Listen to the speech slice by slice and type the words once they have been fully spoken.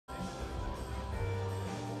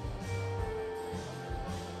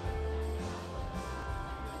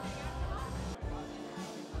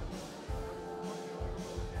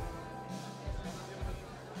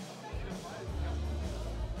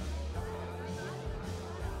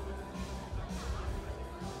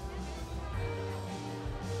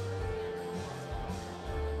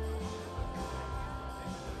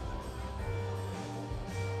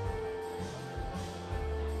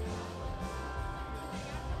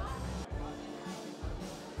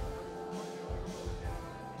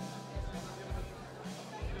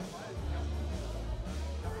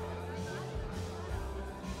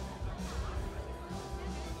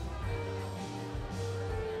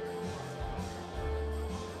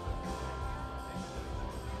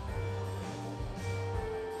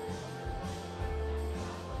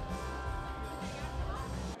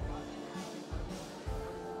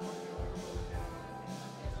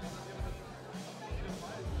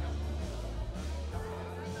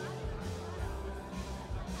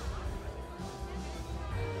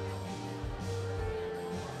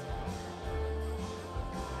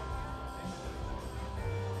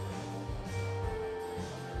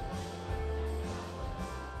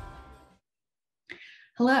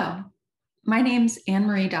Hello, my name's Anne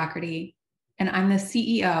Marie Doherty, and I'm the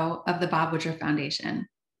CEO of the Bob Woodruff Foundation.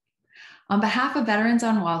 On behalf of Veterans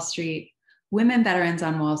on Wall Street, Women Veterans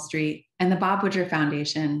on Wall Street, and the Bob Woodruff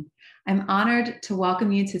Foundation, I'm honored to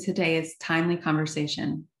welcome you to today's timely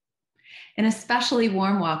conversation. An especially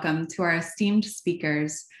warm welcome to our esteemed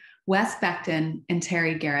speakers, Wes Becton and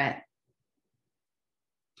Terry Garrett.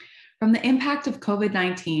 From the impact of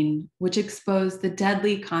COVID-19, which exposed the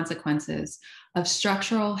deadly consequences of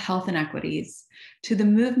structural health inequities, to the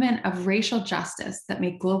movement of racial justice that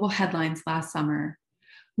made global headlines last summer,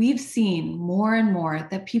 we've seen more and more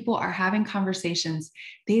that people are having conversations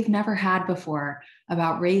they've never had before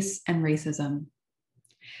about race and racism.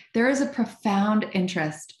 There is a profound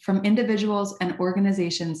interest from individuals and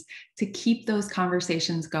organizations to keep those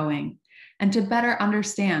conversations going and to better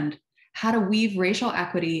understand how to weave racial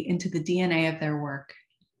equity into the DNA of their work.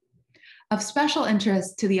 Of special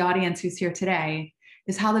interest to the audience who's here today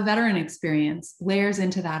is how the veteran experience layers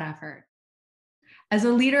into that effort. As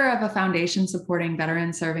a leader of a foundation supporting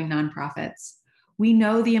veteran-serving nonprofits, we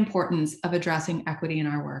know the importance of addressing equity in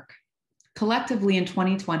our work. Collectively in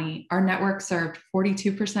 2020, our network served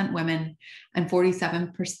 42% women and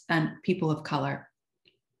 47% people of color.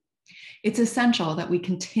 It's essential that we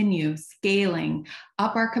continue scaling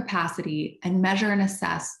up our capacity and measure and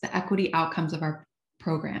assess the equity outcomes of our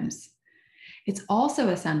programs. It's also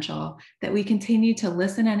essential that we continue to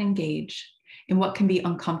listen and engage in what can be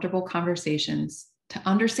uncomfortable conversations to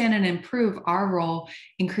understand and improve our role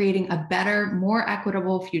in creating a better, more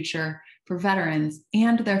equitable future for veterans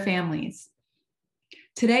and their families.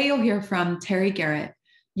 Today, you'll hear from Terry Garrett,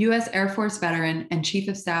 U.S. Air Force veteran and Chief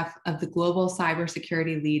of Staff of the Global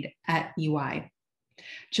Cybersecurity Lead at EY.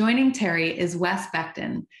 Joining Terry is Wes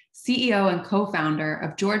Becton, CEO and co-founder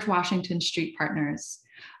of George Washington Street Partners.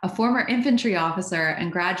 A former infantry officer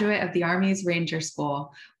and graduate of the Army's Ranger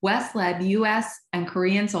School, Wes led U.S. and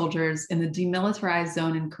Korean soldiers in the demilitarized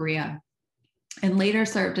zone in Korea, and later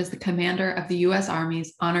served as the commander of the U.S.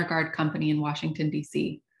 Army's Honor Guard Company in Washington,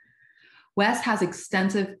 D.C. Wes has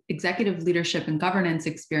extensive executive leadership and governance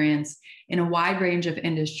experience in a wide range of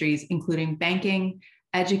industries, including banking,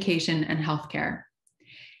 education, and healthcare.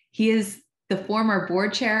 He is the former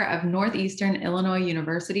board chair of Northeastern Illinois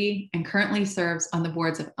University and currently serves on the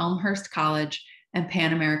boards of Elmhurst College and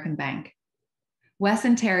Pan American Bank. Wes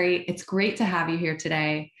and Terry, it's great to have you here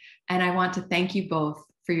today, and I want to thank you both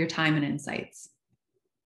for your time and insights.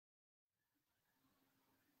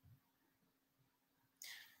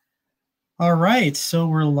 All right, so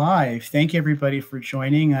we're live. Thank you everybody for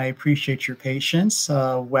joining. I appreciate your patience.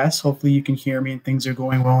 Wes, hopefully you can hear me and things are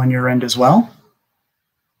going well on your end as well.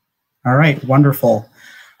 All right, wonderful.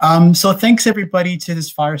 So thanks everybody to this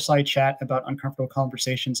fireside chat about uncomfortable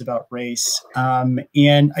conversations about race.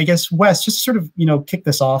 And I guess Wes, just sort of, kick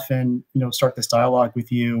this off and, start this dialogue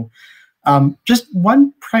with you. Just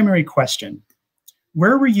one primary question.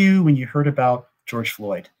 Where were you when you heard about George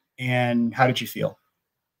Floyd and how did you feel?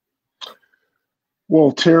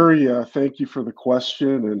 Well, Terry, thank you for the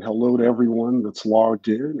question and hello to everyone that's logged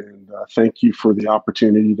in, and thank you for the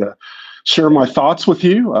opportunity to share my thoughts with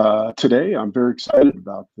you today. I'm very excited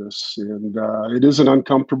about this, and it is an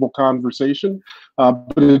uncomfortable conversation,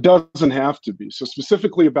 but it doesn't have to be. So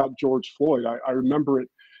specifically about George Floyd, I remember it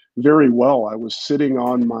very well. I was sitting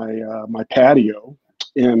on my patio,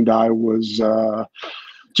 and I was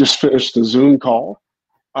just finished a Zoom call.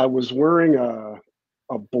 I was wearing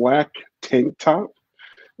a black tank top,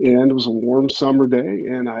 and it was a warm summer day.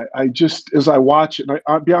 And I just, as I watch it,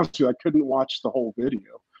 I'll be honest with you, I couldn't watch the whole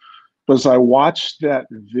video. But as I watched that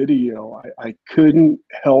video, I couldn't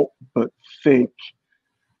help but think,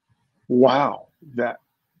 wow, that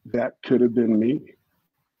could have been me.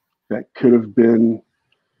 That could have been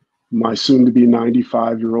my soon-to-be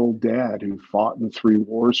 95-year-old dad who fought in 3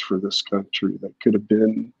 wars for this country. That could have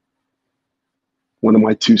been one of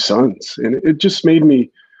my 2 sons. And it just made me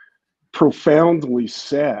profoundly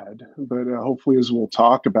sad, but hopefully, as we'll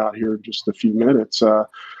talk about here in just a few minutes,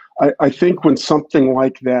 I think when something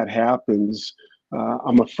like that happens,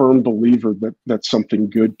 I'm a firm believer that something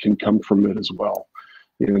good can come from it as well.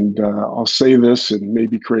 And I'll say this and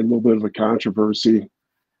maybe create a little bit of a controversy.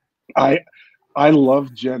 I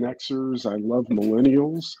love Gen Xers, I love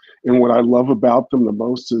millennials, and what I love about them the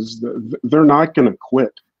most is that they're not going to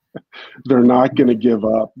quit. They're not going to give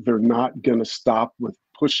up. They're not going to stop with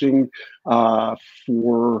pushing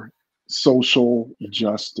for social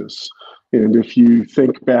justice. And if you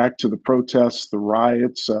think back to the protests, the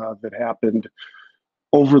riots that happened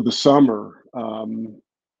over the summer,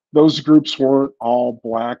 those groups weren't all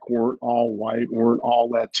Black, weren't all white, weren't all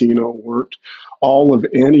Latino, weren't all of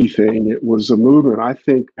anything. It was a movement, I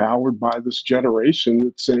think, powered by this generation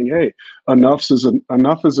that's saying, hey, enough is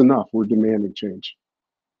enough. We're demanding change.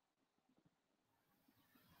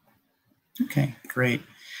 Okay, great.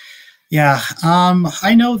 Yeah,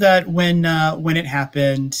 I know that when it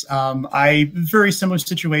happened, very similar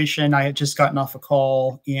situation. I had just gotten off a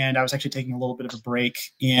call, and I was actually taking a little bit of a break.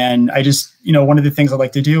 And I just, one of the things I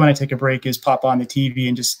like to do when I take a break is pop on the TV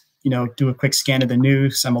and just, do a quick scan of the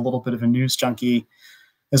news. I'm a little bit of a news junkie,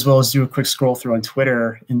 as well as do a quick scroll through on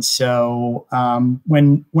Twitter. And so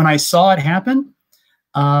when I saw it happen,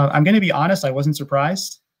 I'm going to be honest, I wasn't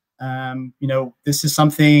surprised.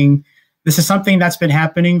 This is something that's been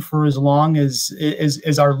happening for as long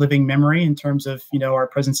as our living memory in terms of, our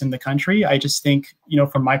presence in the country. I just think,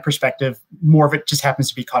 from my perspective, more of it just happens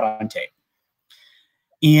to be caught on tape.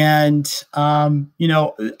 And,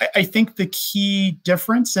 I think the key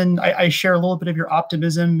difference, and I share a little bit of your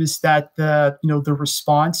optimism, is that the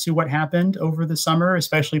response to what happened over the summer,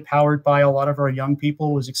 especially powered by a lot of our young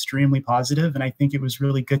people, was extremely positive. And I think it was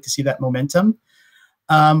really good to see that momentum.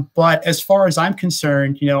 But as far as I'm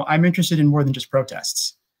concerned, I'm interested in more than just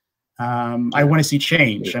protests. I want to see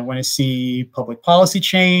change. I want to see public policy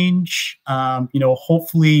change.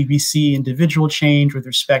 Hopefully we see individual change with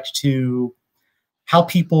respect to how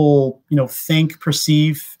people, think,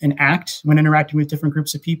 perceive, and act when interacting with different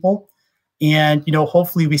groups of people. And,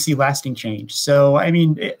 hopefully we see lasting change. So, I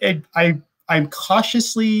mean, I'm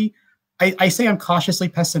cautiously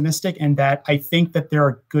pessimistic in that I think that there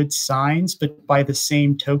are good signs, but by the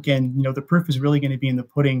same token, the proof is really going to be in the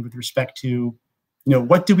pudding with respect to,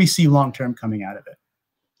 what do we see long-term coming out of it?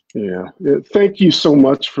 Yeah, thank you so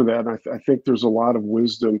much for that. I think there's a lot of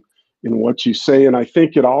wisdom in what you say. And I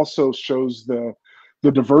think it also shows the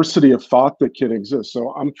diversity of thought that can exist.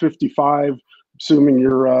 So I'm 55, assuming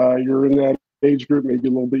you're in that age group, maybe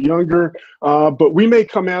a little bit younger, but we may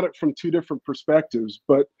come at it from two different perspectives.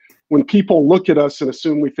 But when people look at us and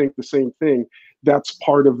assume we think the same thing, that's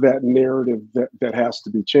part of that narrative that has to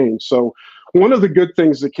be changed. So one of the good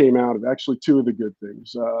things that came out of, actually two of the good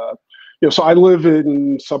things, so I live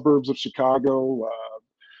in suburbs of Chicago,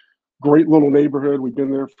 great little neighborhood. We've been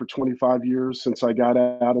there for 25 years since I got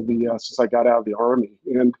out of the Army.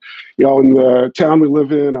 And in the town we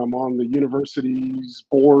live in, I'm on the university's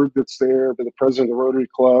board that's there, been the president of the Rotary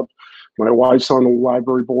Club. My wife's on the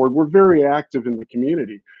library board. We're very active in the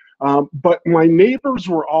community. But my neighbors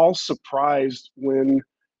were all surprised when,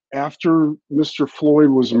 after Mr. Floyd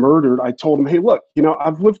was murdered, I told them, hey, look,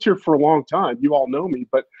 I've lived here for a long time. You all know me,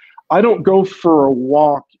 but I don't go for a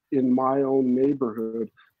walk in my own neighborhood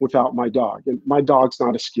without my dog. And my dog's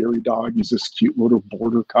not a scary dog. He's this cute little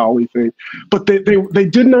border collie thing. But they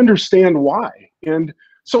didn't understand why. And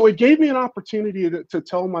so it gave me an opportunity to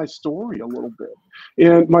tell my story a little bit.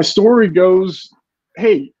 And my story goes,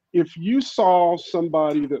 hey, if you saw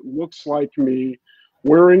somebody that looks like me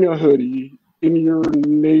wearing a hoodie in your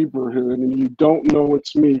neighborhood and you don't know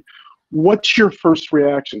it's me, what's your first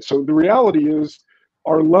reaction? So the reality is,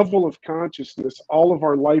 our level of consciousness, all of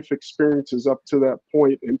our life experiences up to that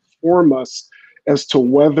point inform us as to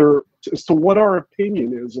what our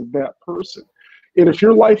opinion is of that person. And if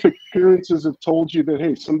your life experiences have told you that,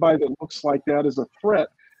 hey, somebody that looks like that is a threat,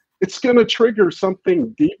 it's going to trigger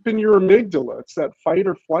something deep in your amygdala. It's that fight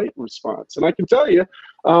or flight response. And I can tell you,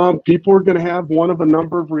 people are going to have one of a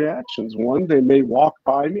number of reactions. One, they may walk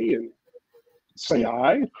by me and say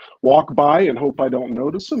hi, walk by and hope I don't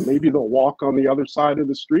notice them. Maybe they'll walk on the other side of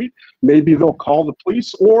the street. Maybe they'll call the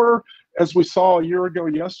police. Or, as we saw a year ago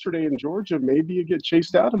yesterday in Georgia, maybe you get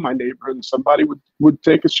chased out of my neighborhood and somebody would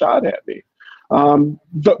take a shot at me.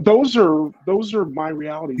 Those are my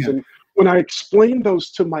realities. Yeah. And when I explained those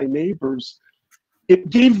to my neighbors, it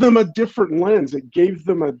gave them a different lens. It gave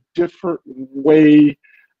them a different way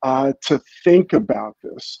to think about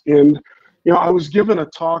this. And I was given a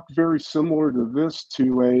talk very similar to this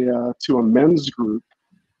to a men's group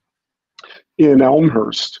in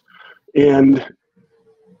Elmhurst. And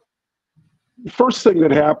the first thing that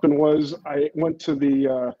happened was I went to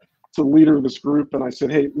the leader of this group and I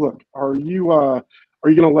said, hey, look, are you going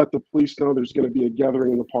to let the police know there's going to be a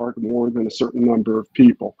gathering in the park more than a certain number of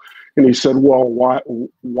people? And he said, well, why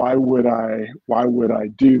would I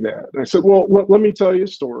do that? And I said, well, let me tell you a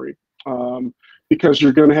story. Because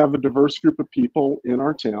you're going to have a diverse group of people in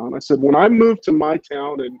our town. I said, when I moved to my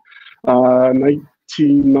town in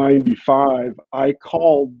 1995, I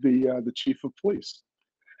called the chief of police,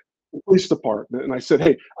 the police department, and I said,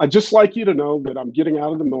 hey, I'd just like you to know that I'm getting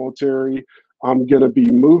out of the military. I'm going to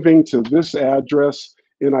be moving to this address,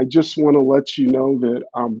 and I just want to let you know that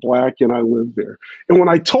I'm Black and I live there. And when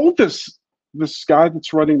I told this guy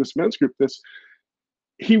that's running this men's group this,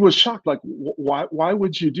 he was shocked, like, why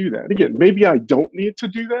would you do that? Again, maybe I don't need to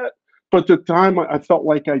do that, but at the time I felt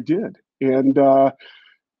like I did. And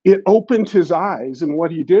it opened his eyes. And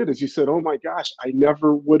what he did is he said, oh my gosh, I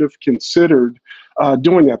never would have considered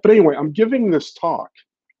doing that. But anyway, I'm giving this talk.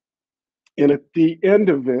 And at the end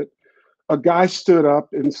of it, a guy stood up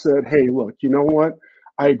and said, hey, look, you know what?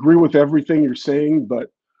 I agree with everything you're saying, but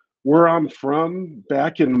where I'm from,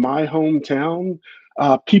 back in my hometown,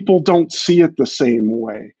 people don't see it the same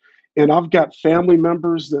way. And I've got family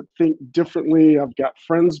members that think differently. I've got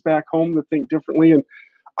friends back home that think differently. And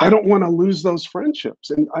I don't want to lose those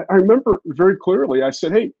friendships. And I remember very clearly, I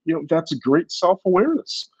said, hey, you know, that's a great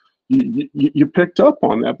self-awareness. You picked up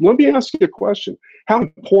on that. Let me ask you a question. How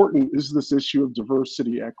important is this issue of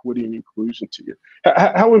diversity, equity, and inclusion to you?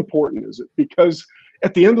 How important is it? Because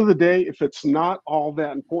at the end of the day, if it's not all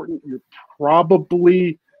that important, you're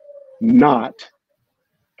probably not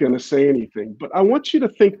going to say anything. But I want you to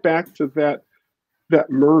think back to that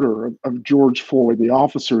murder of George Floyd, the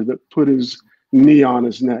officer that put his knee on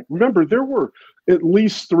his neck. Remember, there were at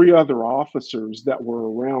least 3 other officers that were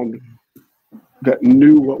around that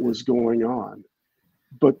knew what was going on.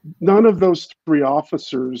 But none of those 3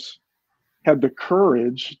 officers had the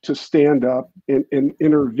courage to stand up and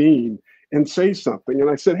intervene and say something. And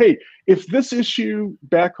I said, hey, if this issue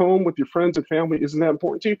back home with your friends and family isn't that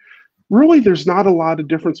important to you, really there's not a lot of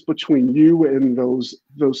difference between you and those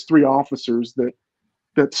 3 officers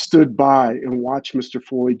that stood by and watched Mr.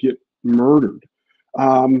 Floyd get murdered.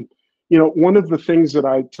 You know, one of the things that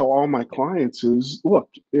I tell all my clients is, look,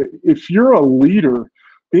 if you're a leader,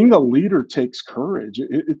 being a leader takes courage.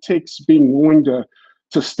 It takes being willing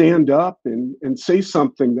to stand up and say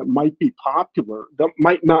something that might be popular, that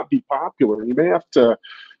might not be popular. You may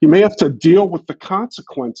have to deal with the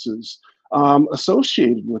consequences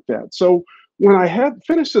associated with that. So when I had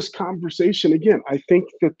finished this conversation, again, I think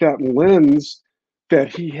that lens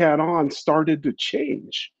that he had on started to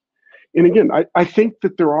change. And again, I think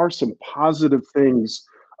that there are some positive things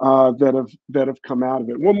that have come out of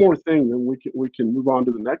it. One more thing, then we can move on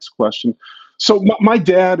to the next question. So my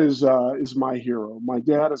dad is my hero. My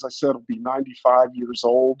dad, as I said, will be 95 years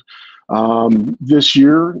old this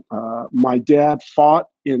year. My dad fought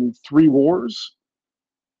in 3 wars,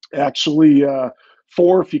 actually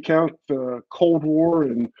 4 if you count the Cold War,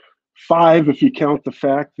 and 5 if you count the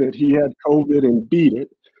fact that he had COVID and beat it.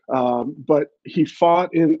 But he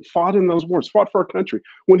fought in those wars, fought for our country.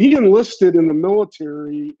 When he enlisted in the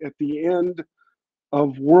military at the end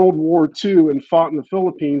of World War II and fought in the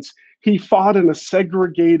Philippines, he fought in a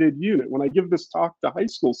segregated unit. When I give this talk to high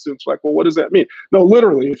school students, like, well, what does that mean? No,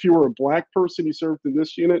 literally, if you were a Black person, you served in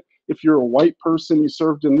this unit. If you're a white person, you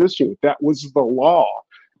served in this unit. That was the law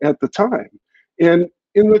at the time. And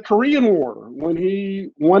in the Korean War, when he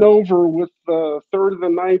went over with the 3rd and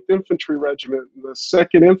the 9th Infantry Regiment, the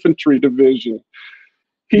 2nd Infantry Division,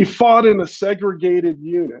 he fought in a segregated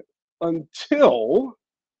unit until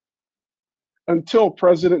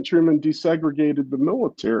President Truman desegregated the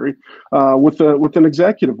military with an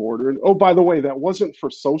executive order. And oh, by the way, that wasn't for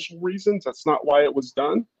social reasons. That's not why it was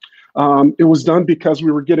done. It was done because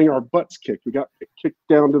we were getting our butts kicked. We got kicked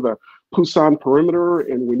down to the Pusan perimeter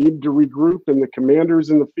and we needed to regroup, and the commanders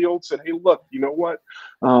in the field said, hey, look, you know what?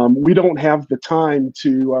 We don't have the time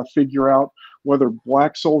to figure out whether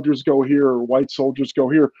Black soldiers go here or white soldiers go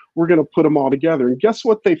here. We're going to put them all together. And guess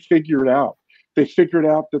what they figured out? They figured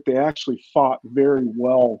out that they actually fought very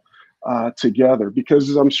well together, because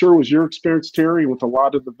as I'm sure was your experience, Terry, with a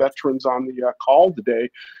lot of the veterans on the call today,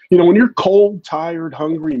 you know, when you're cold, tired,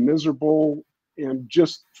 hungry, miserable, and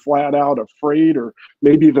just flat out afraid or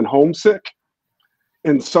maybe even homesick,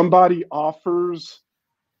 and somebody offers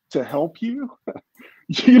to help you,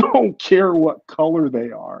 you don't care what color they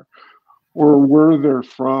are or where they're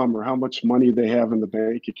from or how much money they have in the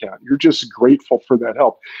bank account. You're just grateful for that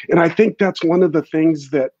help. And I think that's one of the things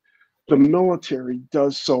that the military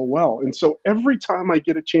does so well. And so every time I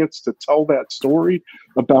get a chance to tell that story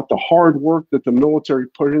about the hard work that the military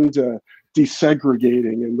put into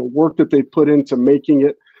desegregating and the work that they put into making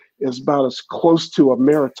it as about as close to a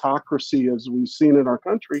meritocracy as we've seen in our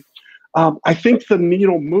country, I think the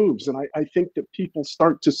needle moves. And I think that people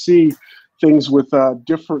start to see things with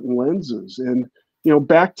different lenses. And, you know,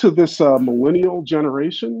 back to this millennial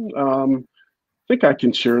generation, I think I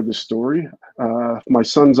can share this story. If my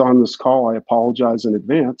son's on this call, I apologize in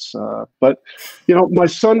advance. But, you know, my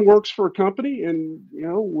son works for a company, and, you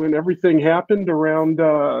know, when everything happened around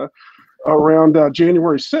around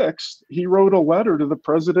January 6th, he wrote a letter to the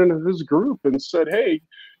president of his group and said, hey,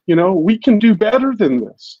 you know, we can do better than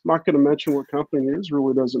this. I'm not going to mention what company it is,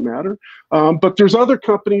 really doesn't matter. But there's other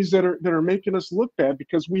companies that are making us look bad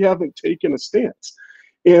because we haven't taken a stance.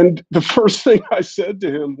 And the first thing I said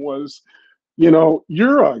to him was, you know,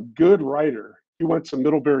 you're a good writer. He went to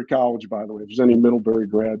Middlebury College, by the way, if there's any Middlebury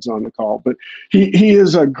grads on the call, but he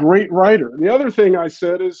is a great writer. The other thing I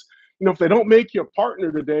said is, you know, if they don't make you a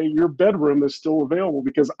partner today, your bedroom is still available,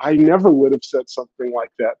 because I never would have said something like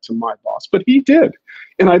that to my boss, but he did.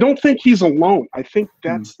 And I don't think he's alone. I think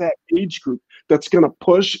that's that age group that's going to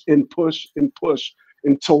push and push and push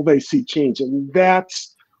until they see change. And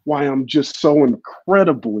that's why I'm just so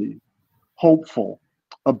incredibly hopeful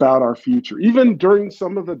about our future. Even during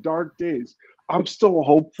some of the dark days, I'm still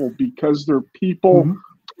hopeful, because there are people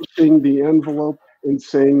pushing the envelope and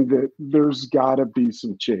saying that there's got to be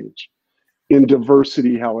some change in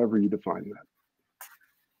diversity, however you define that.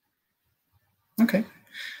 Okay.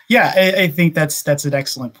 Yeah, I think that's an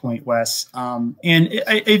excellent point, Wes. And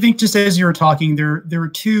I think, just as you were talking, there are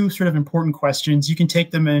two sort of important questions. You can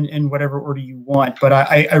take them in whatever order you want, but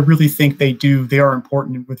I really think they are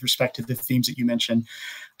important with respect to the themes that you mentioned.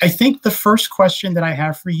 I think the first question that I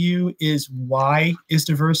have for you is, why is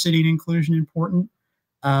diversity and inclusion important?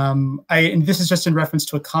 And this is just in reference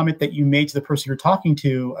to a comment that you made to the person you're talking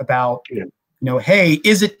to about, you know, hey,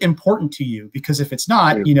 is it important to you? Because if it's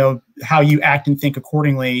not, you know, how you act and think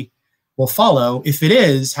accordingly will follow. If it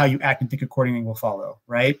is, how you act and think accordingly will follow,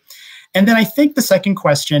 right? And then I think the second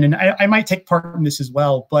question, and I might take part in this as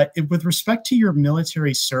well, but with respect to your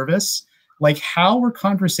military service, like, how were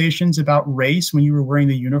conversations about race when you were wearing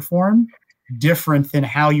the uniform different than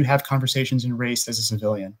how you have conversations in race as a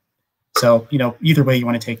civilian? So, you know, either way you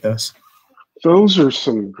want to take those. Those are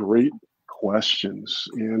some great questions.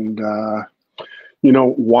 And, you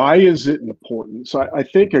know, why is it important? So I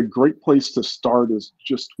think a great place to start is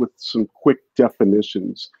just with some quick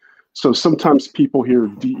definitions. So sometimes people hear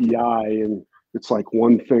DEI and it's like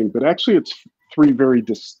one thing, but actually it's three very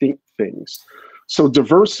distinct things. So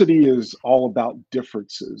diversity is all about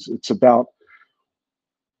differences. It's about,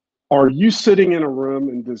 are you sitting in a room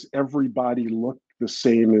and does everybody look the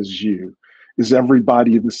same as you? Is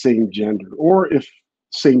everybody the same gender? Or if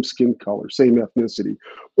same skin color, same ethnicity?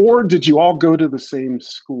 Or did you all go to the same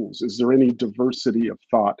schools? Is there any diversity of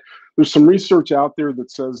thought? There's some research out there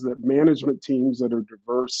that says that management teams that are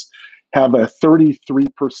diverse have a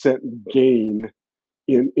 33% gain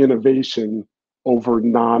in innovation over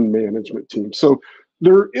non-management teams. So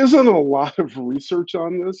there isn't a lot of research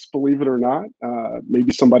on this, believe it or not.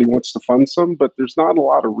 Maybe somebody wants to fund some, but there's not a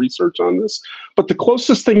lot of research on this. But the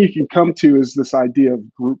closest thing you can come to is this idea of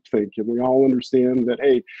groupthink. And we all understand that,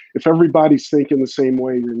 hey, if everybody's thinking the same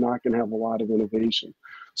way, you're not going to have a lot of innovation.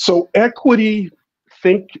 So equity,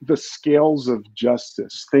 think the scales of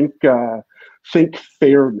justice. Think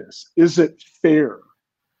fairness. Is it fair?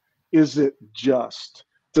 Is it just?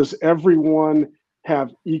 Does everyone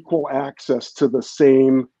have equal access to the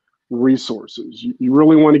same resources? You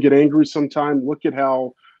really want to get angry sometime? Look at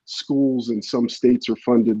how schools in some states are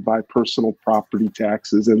funded by personal property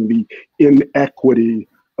taxes and the inequity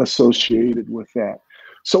associated with that.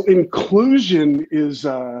 So inclusion is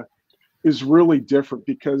really different,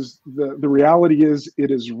 because the reality is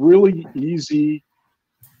it is really easy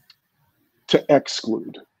to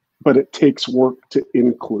exclude, but it takes work to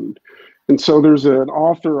include. And so there's an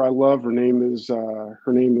author I love. Her name is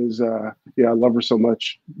I love her so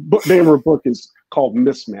much. Name of her book is called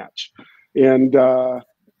Mismatch. And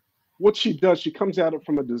what she does, she comes at it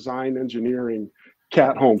from a design engineering,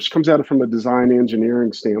 Kat Holmes. She comes at it from a design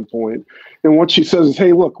engineering standpoint. And what she says is,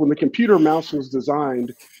 hey, look, when the computer mouse was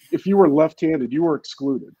designed, if you were left-handed, you were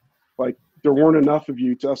excluded. Like, there weren't enough of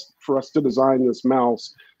you for us to design this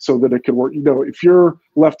mouse so that it could work. You know, if you're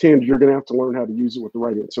left-handed, you're going to have to learn how to use it with the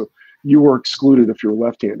right hand. So you were excluded if you're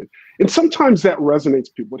left-handed. And sometimes that resonates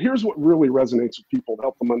with people. But here's what really resonates with people to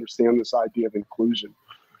help them understand this idea of inclusion.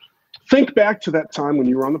 Think back to that time when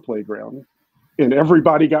you were on the playground and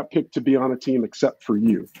everybody got picked to be on a team except for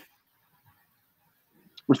you.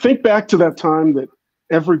 Or think back to that time that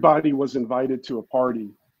everybody was invited to a party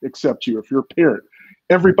except you. If you're a parent,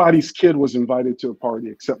 everybody's kid was invited to a party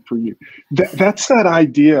except for you. That's that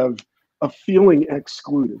idea of feeling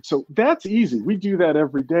excluded. So that's easy. We do that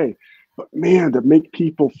every day. But man, to make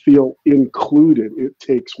people feel included, it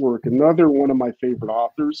takes work. Another one of my favorite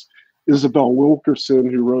authors, Isabel Wilkerson,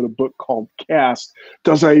 who wrote a book called Caste,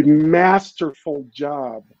 does a masterful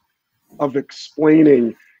job of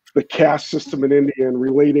explaining the caste system in India and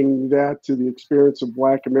relating that to the experience of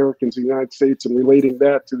Black Americans in the United States and relating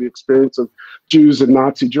that to the experience of Jews in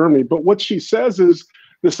Nazi Germany. But what she says is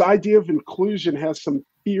this idea of inclusion has some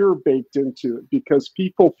fear baked into it because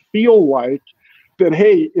people feel like that,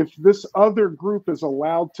 hey, if this other group is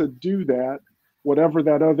allowed to do that, whatever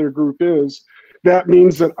that other group is, that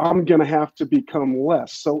means that I'm going to have to become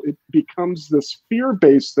less. So it becomes this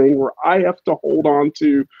fear-based thing where I have to hold on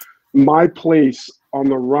to my place on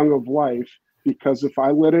the rung of life, because if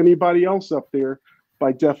I let anybody else up there,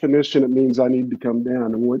 by definition, it means I need to come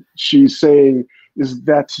down. And what she's saying is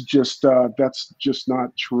that's just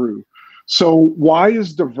not true. So why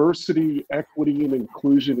is diversity, equity, and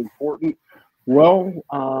inclusion important? Well,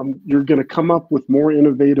 you're going to come up with more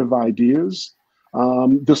innovative ideas.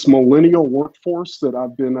 This millennial workforce that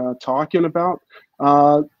I've been talking about,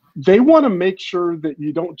 they want to make sure that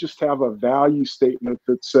you don't just have a value statement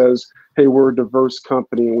that says, hey, we're a diverse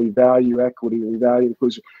company and we value equity and we value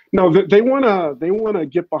inclusion. No, they want to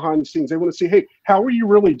get behind the scenes. They want to see, hey, how are you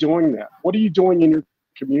really doing that? What are you doing in your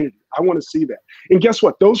community? I want to see that. And guess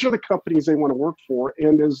what? Those are the companies they want to work for.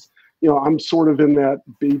 And as you know, I'm sort of in that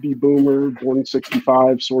baby boomer, born in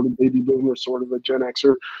 65, sort of baby boomer, sort of a Gen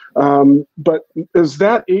Xer. But as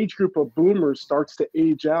that age group of boomers starts to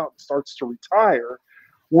age out, starts to retire,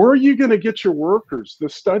 where are you going to get your workers? The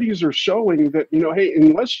studies are showing that, you know, hey,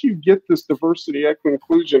 unless you get this diversity, equity,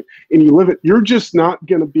 inclusion, and you live it, you're just not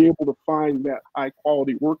going to be able to find that high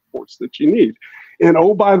quality workforce that you need. And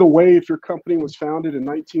oh, by the way, if your company was founded in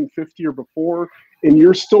 1950 or before, and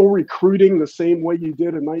you're still recruiting the same way you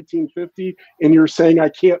did in 1950, and you're saying, I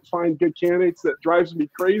can't find good candidates, that drives me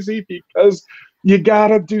crazy, because you got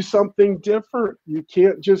to do something different. You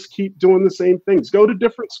can't just keep doing the same things. Go to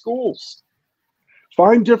different schools.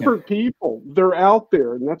 Find different people. They're out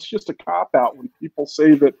there, and that's just a cop-out when people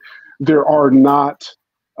say that there are not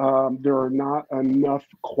enough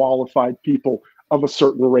qualified people of a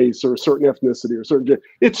certain race or a certain ethnicity or a certain gender.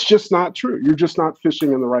 It's just not true. You're just not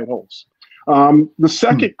fishing in the right holes. The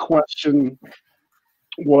second question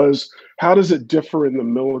was, how does it differ in the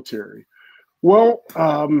military? Well,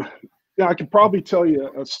 yeah, I could probably tell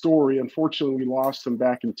you a story. Unfortunately, we lost him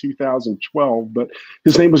back in 2012, but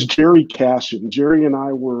his name was Jerry Cashin. Jerry and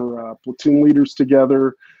I were platoon leaders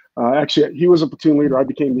together. Actually, he was a platoon leader. I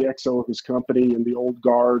became the XO of his company in the old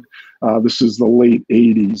guard. This is the late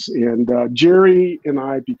 80s. And Jerry and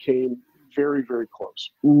I became very, very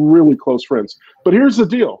close, really close friends. But here's the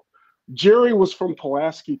deal. Jerry was from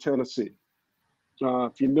Pulaski, Tennessee.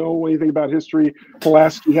 If you know anything about history,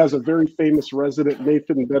 Pulaski has a very famous resident,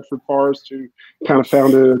 Nathan Bedford Forrest, who kind of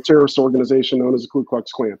founded a terrorist organization known as the Ku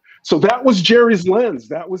Klux Klan. So that was Jerry's lens.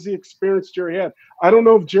 That was the experience Jerry had. I don't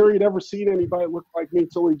know if Jerry had ever seen anybody look like me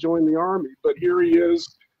until he joined the Army, but here he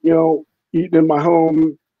is, you know, eating in my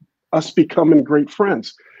home, us becoming great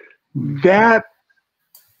friends. That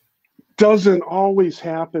doesn't always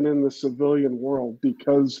happen in the civilian world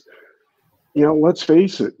because, you know, let's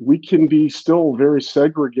face it, we can be still very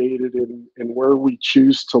segregated in where we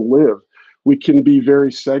choose to live. We can be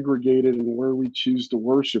very segregated in where we choose to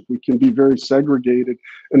worship. We can be very segregated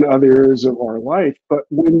in other areas of our life. But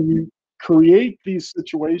when you create these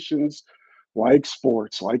situations like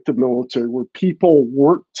sports, like the military, where people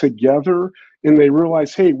work together and they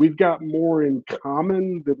realize, hey, we've got more in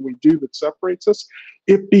common than we do that separates us,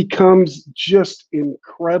 it becomes just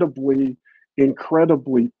incredibly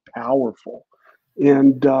powerful.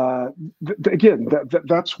 And again,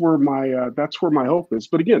 that's where my hope is.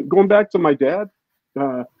 But again, going back to my dad,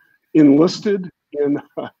 enlisted in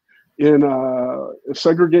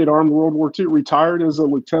segregated armed World War II, retired as a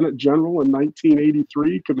lieutenant general in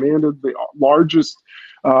 1983, commanded the largest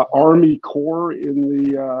Army Corps in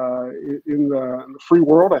the free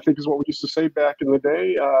world, I think is what we used to say back in the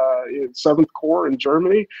day, in 7th Corps in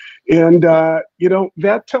Germany. And, you know,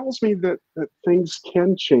 that tells me that things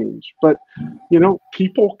can change. But, you know,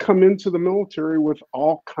 people come into the military with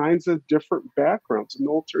all kinds of different backgrounds. The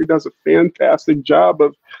military does a fantastic job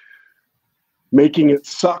of making it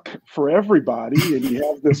suck for everybody, and you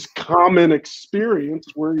have this common experience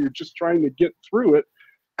where you're just trying to get through it.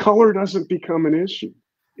 Color doesn't become an issue.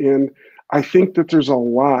 And I think that there's a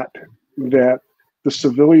lot that the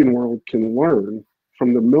civilian world can learn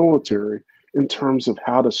from the military in terms of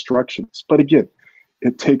how to structure this. But again,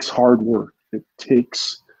 it takes hard work. It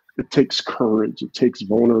takes courage. It takes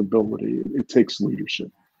vulnerability. It takes leadership.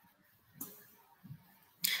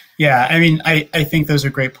 Yeah, I mean, I think those are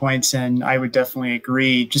great points, and I would definitely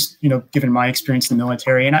agree, just, you know, given my experience in the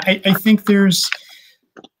military. And I think there's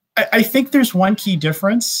one key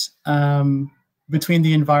difference between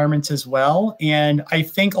the environments as well. And I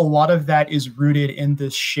think a lot of that is rooted in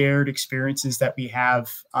the shared experiences that we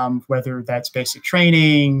have, whether that's basic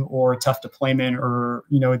training or tough deployment or,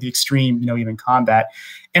 the extreme, even combat.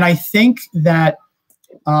 And I think that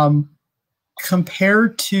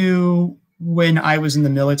compared to when I was in the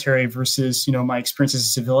military versus, my experience as a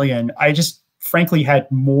civilian, I just frankly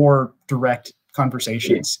had more direct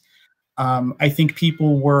conversations. I think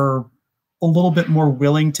people were a little bit more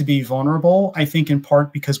willing to be vulnerable, I think in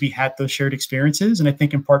part because we had those shared experiences, and I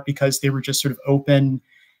think in part because they were just sort of open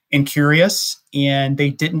and curious, and they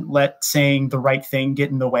didn't let saying the right thing get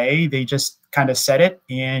in the way. They just kind of said it,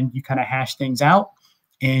 and you kind of hashed things out,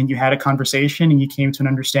 and you had a conversation, and you came to an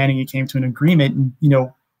understanding, you came to an agreement,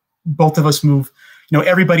 and, both of us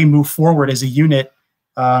everybody moved forward as a unit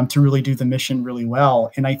to really do the mission really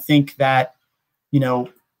well. And I think that,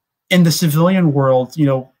 in the civilian world,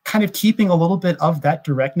 kind of keeping a little bit of that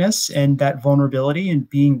directness and that vulnerability and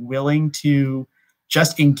being willing to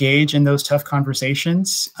just engage in those tough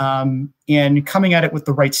conversations, and coming at it with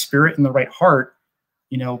the right spirit and the right heart,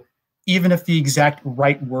 even if the exact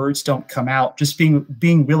right words don't come out, just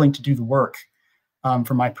being willing to do the work,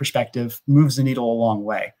 from my perspective, moves the needle a long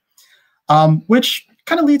way. Which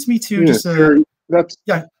kind of leads me to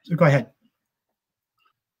go ahead.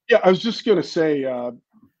 Yeah, I was just going to say,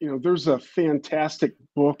 there's a fantastic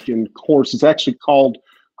book and course. It's actually called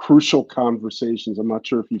Crucial Conversations. I'm not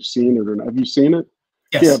sure if you've seen it or not. Have you seen it?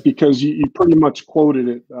 Yes. Yeah, because you pretty much quoted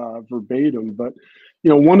it verbatim. But,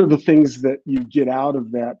 one of the things that you get out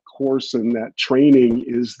of that course and that training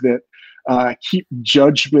is that keep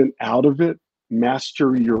judgment out of it,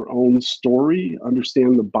 master your own story,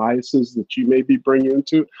 understand the biases that you may be bringing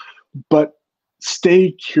into it, but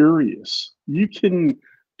stay curious. You can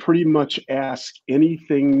pretty much ask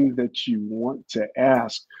anything that you want to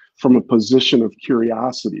ask from a position of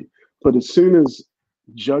curiosity. But as soon as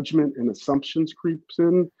judgment and assumptions creeps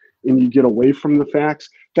in and you get away from the facts,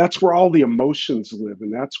 that's where all the emotions live,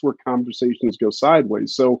 and that's where conversations go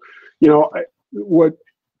sideways. So, what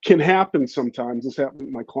can happen sometimes, this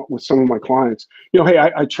happened with some of my clients, hey,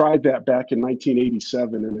 I tried that back in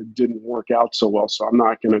 1987 and it didn't work out so well, so I'm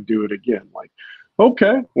not going to do it again. Like,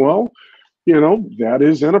 okay, well, that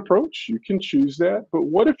is an approach. You can choose that. But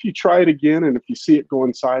what if you try it again, and if you see it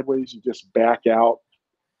going sideways, you just back out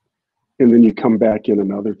and then you come back in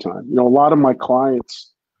another time? A lot of my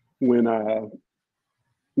clients, when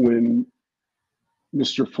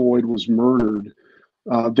Mr. Floyd was murdered,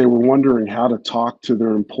 they were wondering how to talk to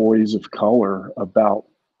their employees of color about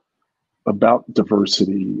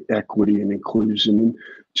diversity, equity, and inclusion. And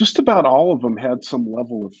just about all of them had some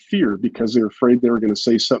level of fear because they were afraid they were going to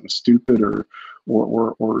say something stupid or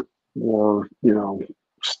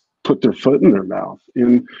put their foot in their mouth.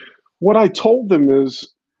 And what I told them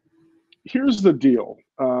is, here's the deal.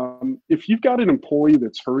 If you've got an employee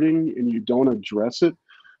that's hurting and you don't address it,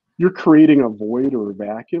 you're creating a void or a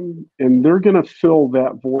vacuum, and they're going to fill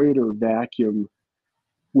that void or vacuum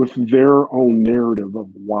with their own narrative of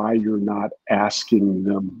why you're not asking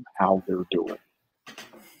them how they're doing.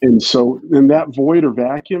 And so then that void or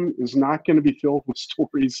vacuum is not going to be filled with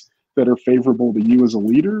stories that are favorable to you as a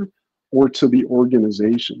leader or to the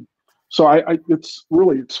organization. So it's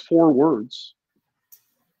 4 words.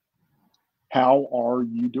 How are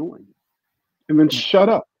you doing? And then shut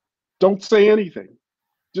up. Don't say anything.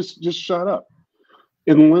 Just shut up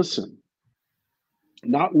and listen.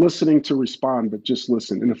 Not listening to respond, but just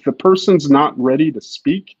listen. And if the person's not ready to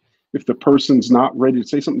speak, if the person's not ready to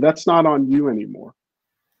say something, that's not on you anymore.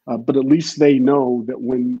 But at least they know that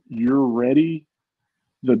when you're ready,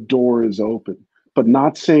 the door is open. But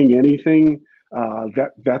not saying anything,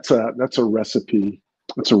 that's a recipe.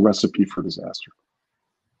 It's a recipe for disaster.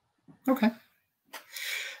 Okay.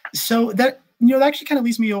 So that actually kind of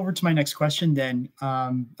leads me over to my next question then.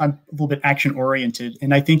 I'm a little bit action oriented,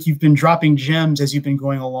 and I think you've been dropping gems as you've been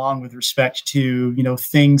going along with respect to,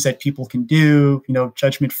 things that people can do,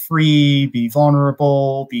 judgment free, be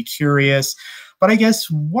vulnerable, be curious. But I guess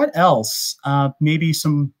what else, maybe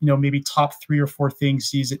some, maybe top 3 or 4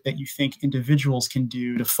 things that you think individuals can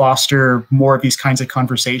do to foster more of these kinds of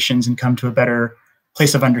conversations and come to a better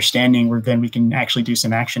place of understanding where then we can actually do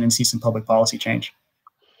some action and see some public policy change?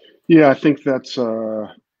 Yeah, I think that's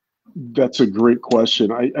a great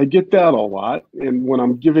question. I get that a lot. And when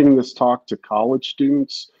I'm giving this talk to college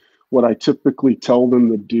students, what I typically tell them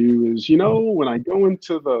to do is, when I go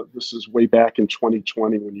into this is way back in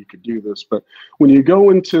 2020 when you could do this, but when you go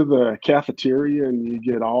into the cafeteria and you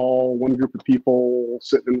get one group of people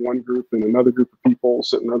sitting in one group and another group of people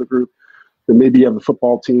sitting in another group, then maybe you have a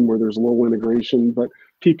football team where there's a little integration, but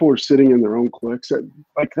people are sitting in their own cliques.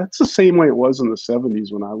 Like, that's the same way it was in the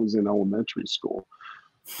 70s when I was in elementary school.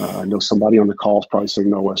 I know somebody on the call is probably saying,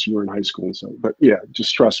 "No, Wes, you were in high school," and so. But yeah,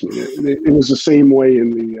 just trust me, it was the same way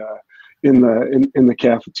in the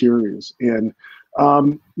cafeterias. And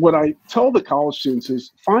what I tell the college students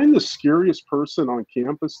is, find the scariest person on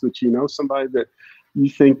campus that you know, somebody that you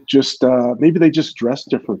think just maybe they just dress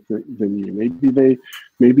different than you.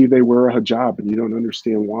 Maybe they wear a hijab and you don't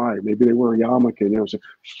understand why. Maybe they wear a yarmulke. And, you know, so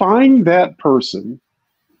find that person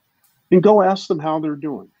and go ask them how they're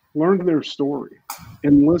doing. Learn their story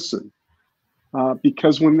and listen,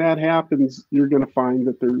 because when that happens, you're going to find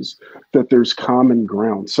that there's common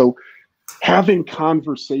ground. So having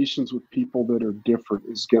conversations with people that are different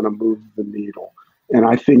is going to move the needle. And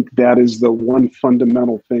I think that is the one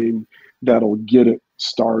fundamental thing that'll get it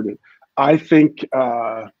started. I think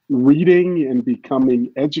reading and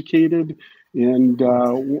becoming educated, and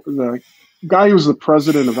the guy who's the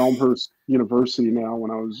president of Elmhurst University now,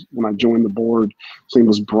 when I joined the board, his name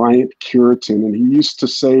was Bryant Curitin, and he used to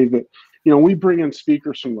say that, you know, we bring in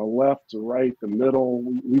speakers from the left, the right, the middle.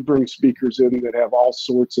 We bring speakers in that have all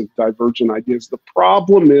sorts of divergent ideas. The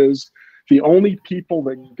problem is the only people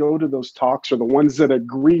that go to those talks are the ones that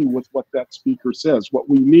agree with what that speaker says. What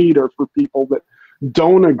we need are for people that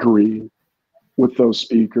don't agree with those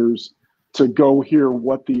speakers to go hear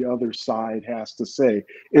what the other side has to say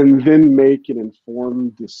and then make an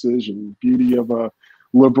informed decision. The beauty of a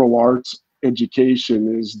liberal arts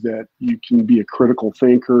education is that you can be a critical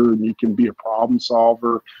thinker and you can be a problem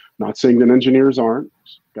solver. Not saying that engineers aren't.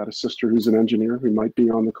 Got a sister who's an engineer who might be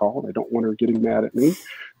on the call. I don't want her getting mad at me.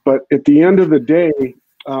 But at the end of the day,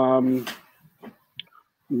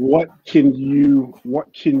 what can you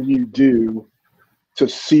do to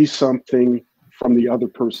see something from the other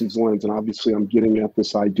person's lens? And obviously I'm getting at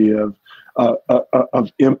this idea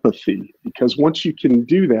of empathy, because once you can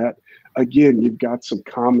do that, again, you've got some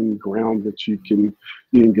common ground that you can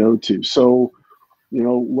go to. So, you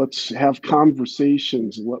know, let's have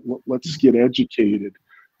conversations. Let's get educated.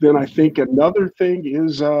 Then I think another thing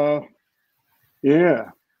is,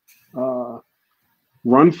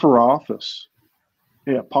 run for office.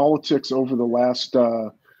 Yeah, politics over the last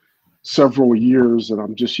several years, and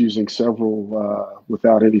I'm just using several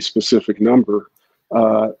without any specific number,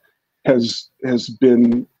 has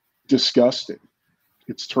been disgusting.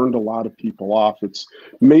 It's turned a lot of people off. It's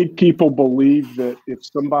made people believe that if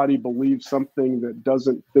somebody believes something that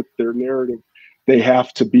doesn't fit their narrative, they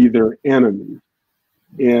have to be their enemy.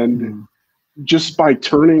 And just by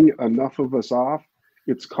turning enough of us off,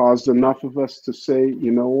 it's caused enough of us to say,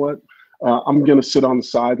 you know what, I'm going to sit on the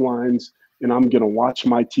sidelines and I'm going to watch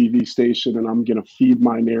my TV station and I'm going to feed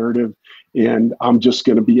my narrative and I'm just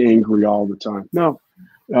going to be angry all the time. No,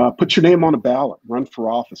 put your name on a ballot, run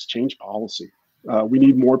for office, change policy. We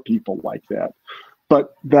need more people like that.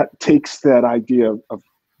 But that takes that idea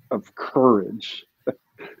of courage.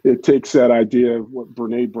 It takes that idea of what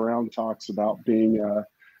Brene Brown talks about being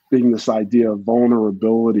this idea of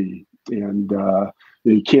vulnerability. And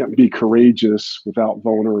you can't be courageous without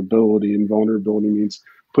vulnerability. And vulnerability means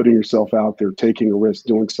putting yourself out there, taking a risk,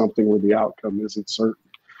 doing something where the outcome isn't certain.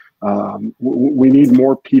 We need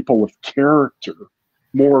more people with character,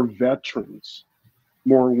 more veterans,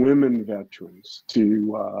 more women veterans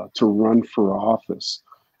to run for office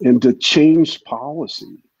and to change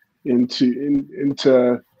policy and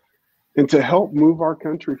to help move our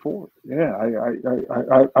country forward. Yeah,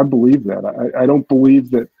 I believe that. I don't believe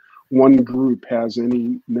that one group has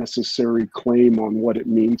any necessary claim on what it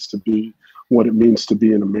means to be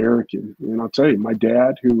an American. And I'll tell you, my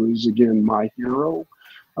dad, who is again my hero,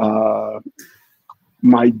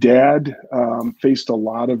 my dad faced a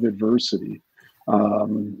lot of adversity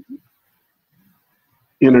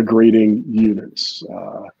integrating units,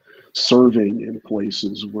 serving in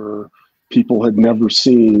places where people had never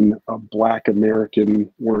seen a Black American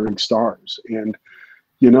wearing stars. And,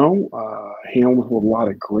 you know, handled it with a lot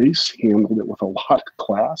of grace, handled it with a lot of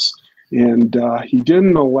class. And he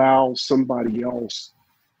didn't allow somebody else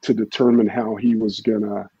to determine how he was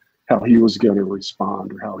gonna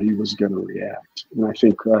respond or how he was gonna react. And I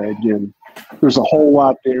think again, there's a whole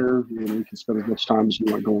lot there. You know, you can spend as much time as you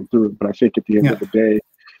want going through it, but I think at the end of the day,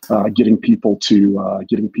 getting people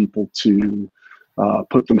to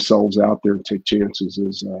put themselves out there and take chances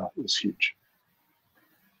is huge.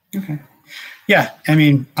 Okay. Yeah, I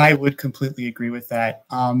mean, I would completely agree with that.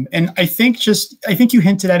 And I think you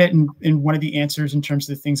hinted at it in one of the answers in terms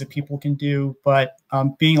of the things that people can do, but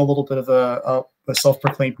being a little bit of a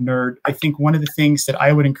self-proclaimed nerd, I think one of the things that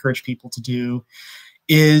I would encourage people to do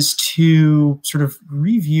is to sort of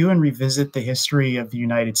review and revisit the history of the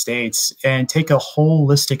United States and take a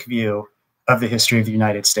holistic view of the history of the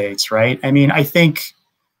United States, right? I mean, I think,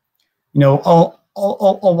 you know, a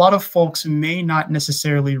lot of folks may not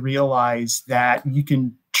necessarily realize that you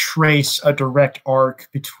can trace a direct arc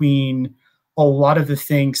between a lot of the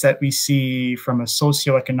things that we see from a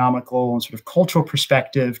socioeconomical and sort of cultural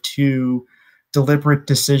perspective to deliberate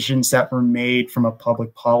decisions that were made from a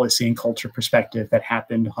public policy and culture perspective that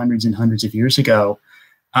happened hundreds and hundreds of years ago.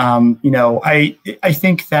 You know, I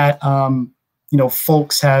think that, you know,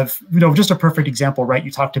 folks have, you know, just a perfect example, right?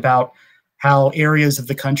 You talked about how areas of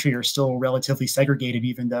the country are still relatively segregated,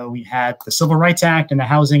 even though we had the Civil Rights Act and the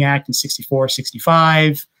Housing Act in 64,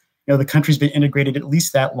 65. You know, the country's been integrated at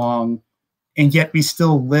least that long, and yet we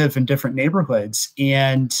still live in different neighborhoods.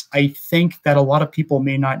 And I think that a lot of people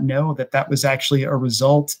may not know that that was actually a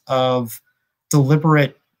result of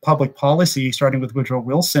deliberate public policy, starting with Woodrow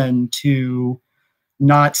Wilson, to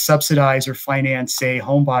not subsidize or finance, say,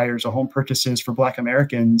 home buyers or home purchases for Black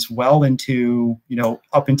Americans well into, you know,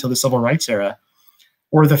 up until the Civil Rights era.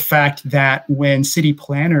 Or the fact that when city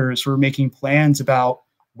planners were making plans about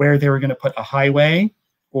where they were going to put a highway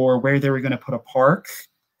or where they were going to put a park,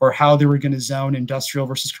 or how they were going to zone industrial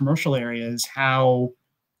versus commercial areas, how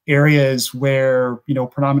areas where, you know,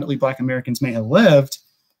 predominantly Black Americans may have lived,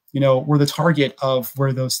 you know, were the target of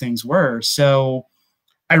where those things were. So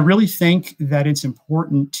I really think that it's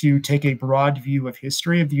important to take a broad view of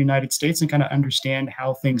history of the United States and kind of understand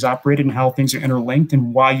how things operated and how things are interlinked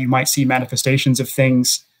and why you might see manifestations of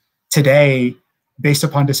things today based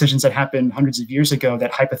upon decisions that happened hundreds of years ago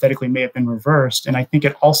that hypothetically may have been reversed. And I think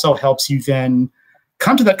it also helps you then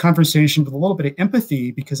come to that conversation with a little bit of empathy,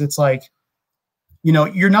 because it's like, you know,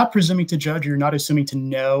 you're not presuming to judge, you're not assuming to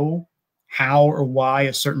know how or why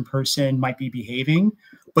a certain person might be behaving,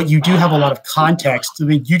 but you do have a lot of context. I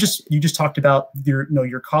mean, you just talked about your, you know,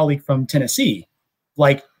 your colleague from Tennessee,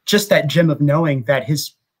 like just that gem of knowing that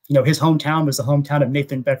his, you know, his hometown was the hometown of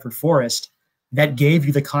Nathan Bedford Forrest. That gave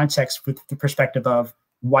you the context with the perspective of,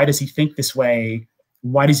 why does he think this way?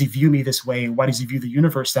 Why does he view me this way? Why does he view the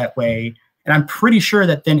universe that way? And I'm pretty sure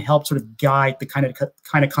that then helped sort of guide the kind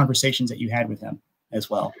of conversations that you had with him as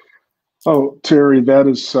well. Oh, Terry, that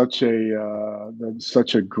is such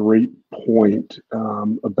a great point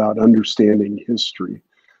about understanding history,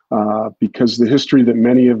 because the history that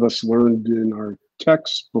many of us learned in our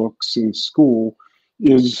textbooks in school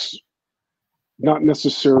is not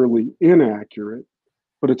necessarily inaccurate,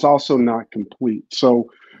 but it's also not complete. So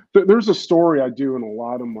there's a story I do in a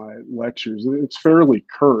lot of my lectures. It's fairly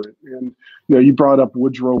current. And, you know, you brought up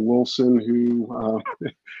Woodrow Wilson, who,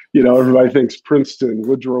 you know, everybody thinks Princeton,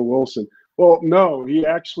 Woodrow Wilson. Well, no, he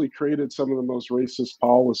actually created some of the most racist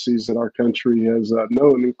policies that our country has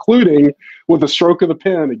known, including, with a stroke of the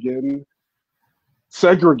pen, again,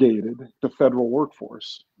 segregated the federal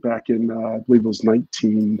workforce back in, I believe it was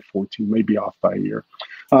 1914, maybe off by a year.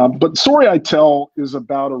 But the story I tell is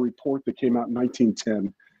about a report that came out in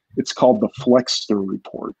 1910. It's called the Flexner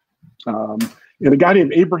Report. And a guy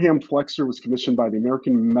named Abraham Flexner was commissioned by the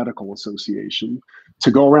American Medical Association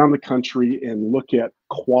to go around the country and look at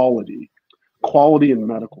quality in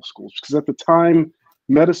medical schools. Because at the time,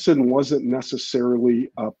 medicine wasn't necessarily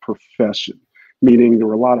a profession, meaning there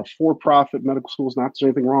were a lot of for-profit medical schools. Not there's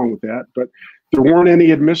anything wrong with that, but there weren't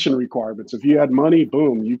any admission requirements. If you had money,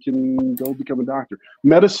 boom, you can go become a doctor.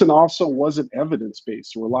 Medicine also wasn't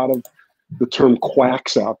evidence-based. There were a lot of the term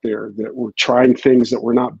quacks out there that were trying things that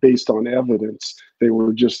were not based on evidence. They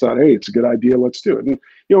were just thought, hey, it's a good idea, let's do it. And,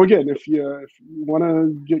 you know, again, if you want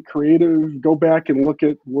to get creative, go back and look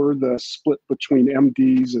at where the split between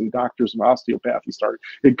MDs and doctors of osteopathy started.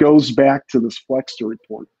 It goes back to this Flexner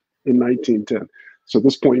Report in 1910. So at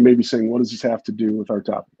this point, you may be saying, what does this have to do with our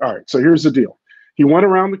topic? All right, so here's the deal. He went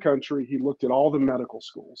around the country, he looked at all the medical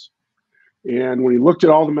schools. And when he looked at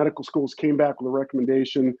all the medical schools, came back with a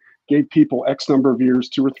recommendation, gave people X number of years,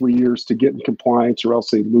 2 or 3 years, to get in compliance, or else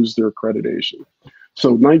they'd lose their accreditation.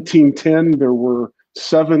 So 1910, there were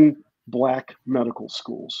 7 Black medical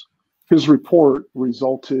schools. His report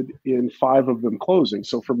resulted in 5 of them closing.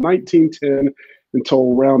 So from 1910 until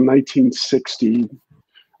around 1960,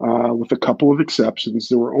 with a couple of exceptions,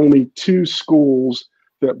 there were only 2 schools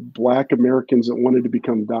that Black Americans that wanted to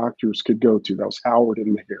become doctors could go to. That was Howard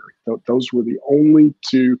and Meharry. Those were the only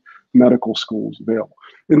 2 medical schools available.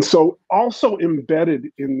 And so also embedded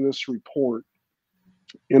in this report,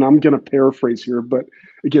 and I'm going to paraphrase here, but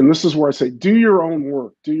again, this is where I say, do your own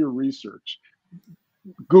work, do your research.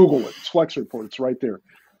 Google it, it's Flex Report, it's right there.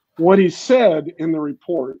 What he said in the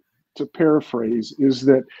report, to paraphrase, is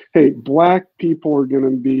that, hey, Black people are going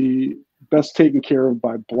to be best taken care of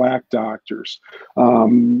by Black doctors,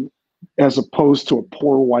 as opposed to a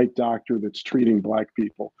poor white doctor that's treating Black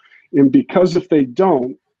people. And because if they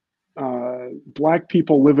don't, Black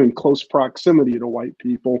people live in close proximity to white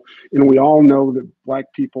people, and we all know that Black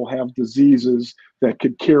people have diseases that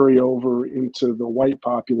could carry over into the white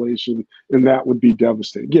population, and that would be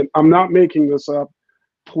devastating. Again, I'm not making this up.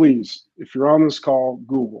 Please, if you're on this call,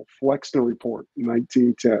 Google Flexner Report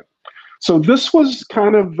 1910. So this was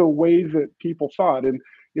kind of the way that people thought. And,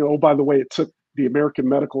 by the way, it took the American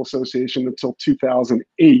Medical Association until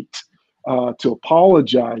 2008 to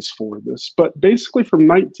apologize for this. But basically from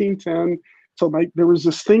 1910 to there was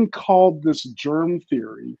this thing called this germ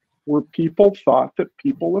theory, where people thought that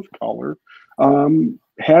people of color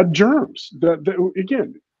had germs.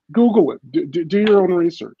 Again, Google it, do your own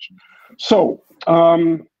research. So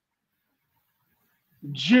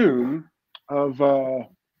June of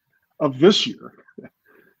this year,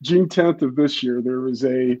 June 10th of this year, there was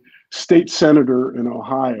a state senator in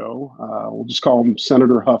Ohio, we'll just call him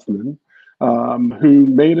Senator Huffman, who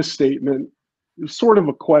made a statement, sort of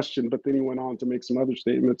a question, but then he went on to make some other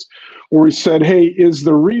statements where he said, hey, is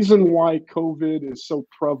the reason why COVID is so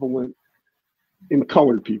prevalent in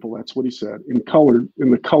colored people, that's what he said, in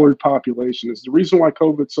the colored population, is the reason why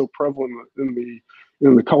COVID's so prevalent in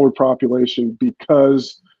the colored population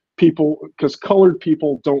because colored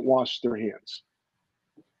people don't wash their hands.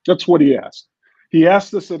 That's what he asked. He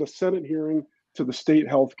asked this at a Senate hearing to the state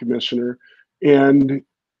health commissioner, and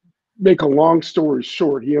make a long story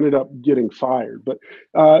short, he ended up getting fired. But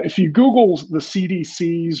if you Google the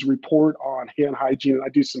CDC's report on hand hygiene, and I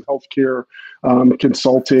do some healthcare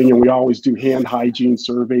consulting, and we always do hand hygiene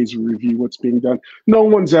surveys and review what's being done. No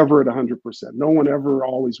one's ever at 100%. No one ever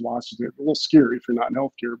always washes it. A little scary if you're not in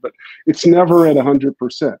healthcare, but it's never at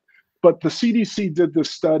 100%. But the CDC did this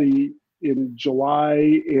study in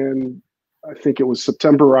July, and I think it was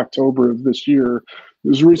September or October of this year. It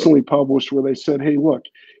was recently published where they said, hey, look,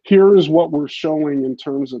 here is what we're showing in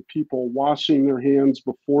terms of people washing their hands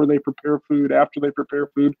before they prepare food, after they prepare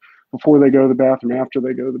food, before they go to the bathroom, after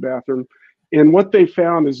they go to the bathroom. And what they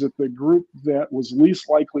found is that the group that was least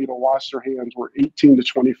likely to wash their hands were 18 to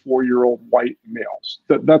 24-year-old white males.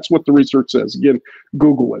 That's what the research says. Again,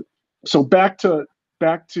 Google it. So back to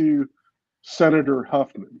Senator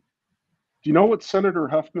Huffman. Do you know what Senator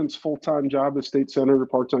Huffman's full-time job is? State senator,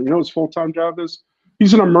 part-time. You know what his full-time job is?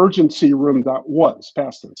 He's an emergency room,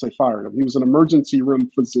 past tense, they fired him. He was an emergency room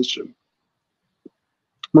physician.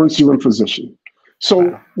 Emergency room physician.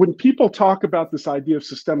 So when people talk about this idea of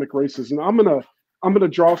systemic racism, I'm gonna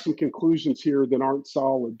draw some conclusions here that aren't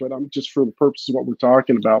solid, but I'm just for the purpose of what we're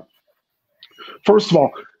talking about. First of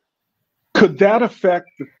all, could that affect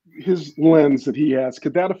his lens that he has?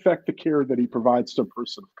 Could that affect the care that he provides to a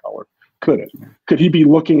person of color? Could it? Could he be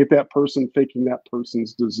looking at that person thinking that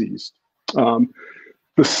person's diseased?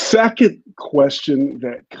 The second question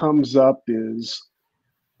that comes up is,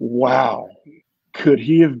 wow, could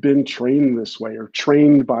he have been trained this way or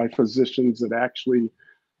trained by physicians that actually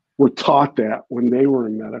were taught that when they were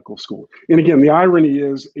in medical school? And again, the irony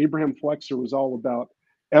is Abraham Flexner was all about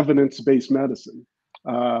evidence-based medicine,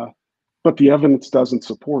 but the evidence doesn't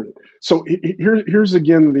support it. So here's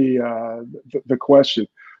again the question.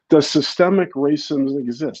 Does systemic racism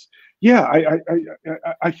exist? Yeah,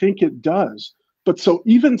 I think it does. But so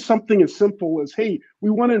even something as simple as, hey, we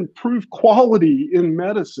want to improve quality in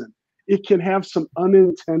medicine, it can have some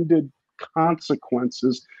unintended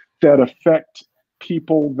consequences that affect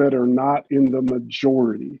people that are not in the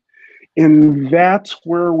majority. And that's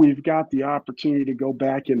where we've got the opportunity to go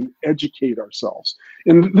back and educate ourselves.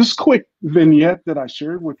 And this quick vignette that I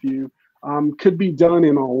shared with you could be done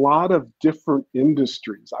in a lot of different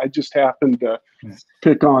industries. I just happened to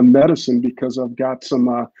pick on medicine because I've got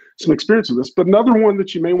some experience with this. But another one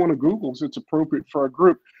that you may want to Google, because it's appropriate for our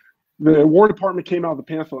group, the War Department came out with a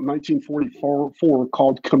pamphlet in 1944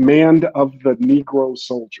 called Command of the Negro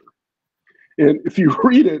Soldier. And if you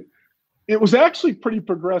read it, it was actually pretty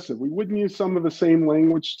progressive. We wouldn't use some of the same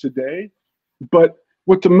language today, but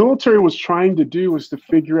what the military was trying to do was to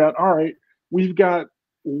figure out, all right, we've got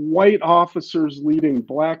white officers leading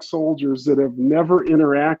black soldiers that have never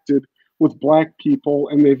interacted with black people,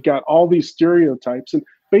 and they've got all these stereotypes. And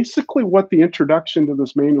basically what the introduction to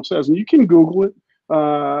this manual says, and you can Google it,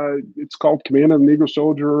 it's called Command of the Negro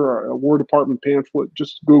Soldier, or a War Department pamphlet.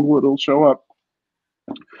 Just Google it, it'll show up.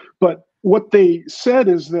 But what they said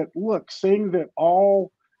is that, look, saying that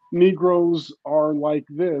all Negroes are like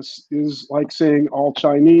this is like saying all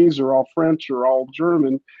Chinese or all French or all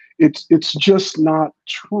German. It's just not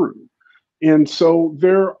true. And so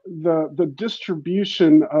the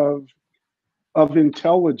distribution of of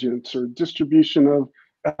intelligence or distribution of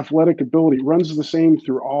athletic ability runs the same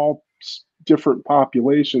through all different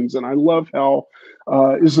populations. And I love how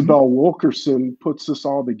Isabel Wilkerson puts this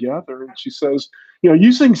all together. And she says, you know,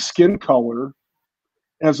 using skin color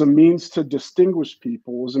as a means to distinguish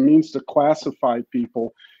people, as a means to classify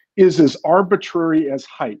people, is as arbitrary as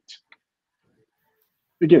height.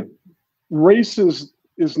 Again, race is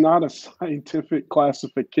not a scientific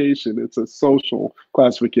classification, it's a social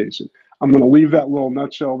classification. I'm going to leave that little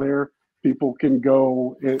nutshell there. People can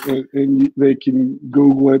go and they can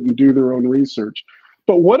Google it and do their own research.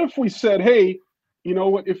 But what if we said, hey, you know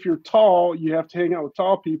what, if you're tall, you have to hang out with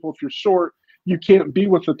tall people. If you're short, you can't be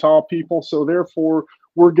with the tall people. So therefore,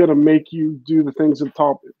 we're going to make you do the things of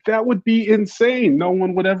tall. That would be insane. No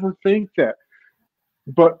one would ever think that.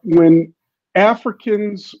 But when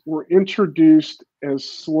Africans were introduced as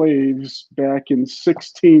slaves back in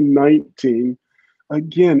 1619,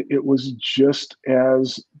 again, it was just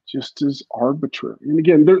as arbitrary. And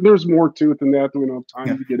again, there's more to it than that we don't have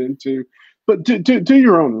time to get into. But do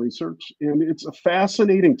your own research. And it's a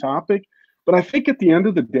fascinating topic. But I think at the end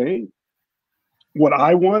of the day, what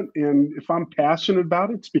I want, and if I'm passionate about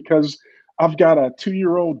it, it's because I've got a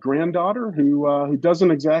 2-year-old granddaughter who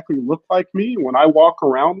doesn't exactly look like me. When I walk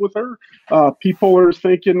around with her, people are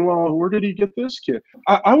thinking, well, where did he get this kid?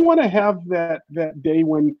 I want to have that day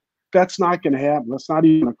when that's not going to happen. That's not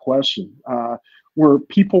even a question. Where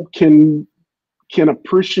people can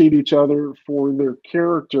appreciate each other for their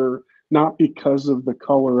character, not because of the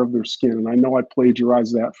color of their skin. And I know I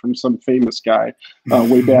plagiarized that from some famous guy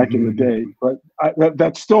way back in the day, but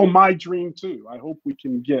that's still my dream too. I hope we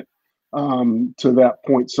can get to that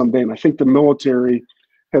point someday. And I think the military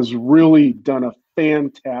has really done a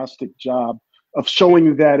fantastic job of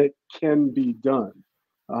showing that it can be done,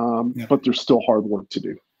 but there's still hard work to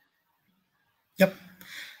do. Yep.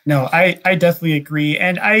 No, I definitely agree.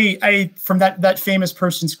 And I from that famous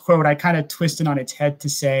person's quote, I kind of twisted on its head to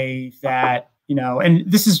say that, you know,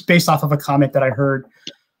 and this is based off of a comment that I heard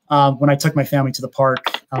when I took my family to the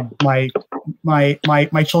park. My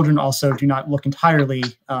children also do not look entirely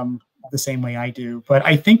the same way I do. But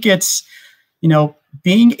I think it's, you know,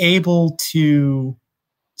 being able to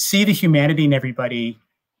see the humanity in everybody,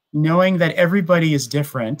 knowing that everybody is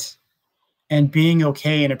different, and being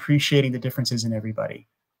okay and appreciating the differences in everybody.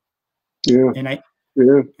 Yeah. And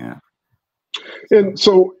yeah. And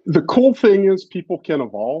so the cool thing is people can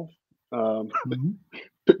evolve.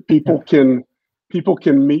 People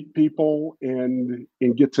can meet people and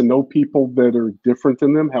get to know people that are different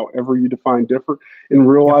than them, however you define different, and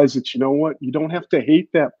realize that, you know what, you don't have to hate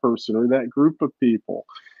that person or that group of people.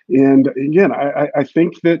 And again, I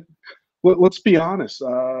think that, let's be honest,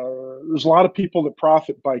 there's a lot of people that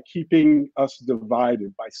profit by keeping us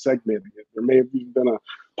divided, by segmenting it. There may have even been a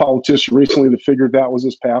politician recently that figured that was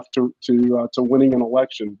his path to winning an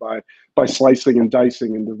election, by slicing and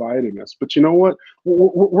dicing and dividing us. But you know what?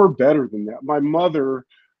 We're better than that. My mother,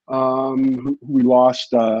 who we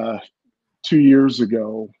lost 2 years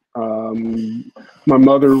ago, my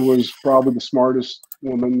mother was probably the smartest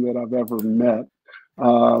woman that I've ever met.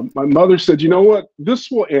 My mother said, you know what? This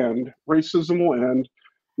will end. Racism will end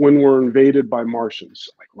when we're invaded by Martians.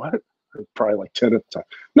 I'm like, what? Probably like 10 at the time.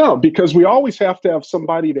 No, because we always have to have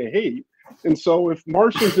somebody to hate. And so if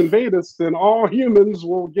Martians invade us, then all humans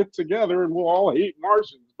will get together and we'll all hate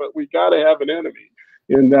Martians. But we got to have an enemy.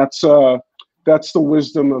 And that's the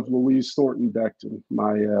wisdom of Louise Thornton Becton,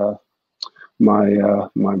 my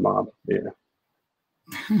mom. Yeah.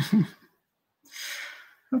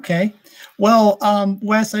 Okay. Well,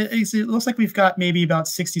 Wes, it looks like we've got maybe about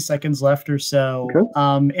 60 seconds left or so.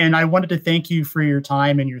 Okay. And I wanted to thank you for your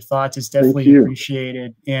time and your thoughts. It's definitely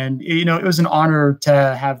appreciated. And, you know, it was an honor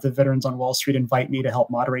to have the Veterans on Wall Street invite me to help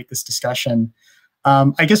moderate this discussion.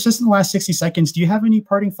 I guess just in the last 60 seconds, do you have any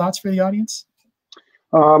parting thoughts for the audience?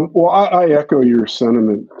 Well, I echo your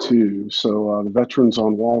sentiment too. So the Veterans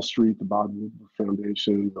on Wall Street, the Bob Woodruff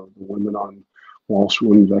Foundation, the Women on Wall Street,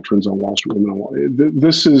 Women Veterans on Wall Street, Women on Wall Street.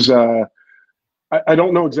 This is, I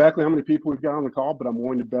don't know exactly how many people we've got on the call, but I'm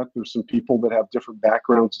willing to bet there's some people that have different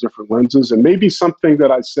backgrounds, different lenses, and maybe something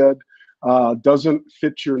that I said doesn't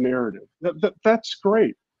fit your narrative. That's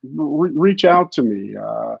great. Reach out to me,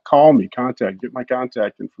 call me, get my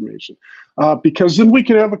contact information, because then we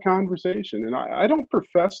can have a conversation. And I don't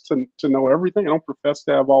profess to know everything. I don't profess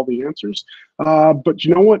to have all the answers. But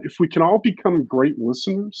you know what? If we can all become great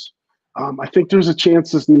listeners, I think there's a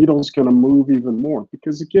chance this needle's going to move even more.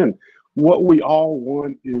 Because again, what we all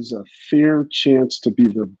want is a fair chance to be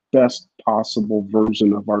the best possible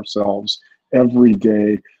version of ourselves every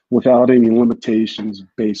day without any limitations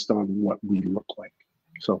based on what we look like.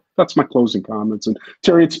 So that's my closing comments. And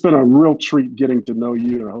Terry, it's been a real treat getting to know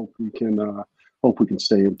you, and I hope we can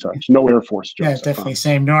stay in touch. No Air Force jokes. Yeah, definitely.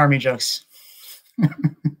 Same. No Army jokes.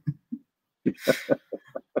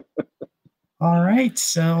 All right.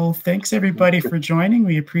 So thanks everybody for joining.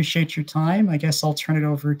 We appreciate your time. I guess I'll turn it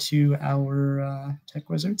over to our tech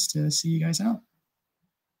wizards to see you guys out.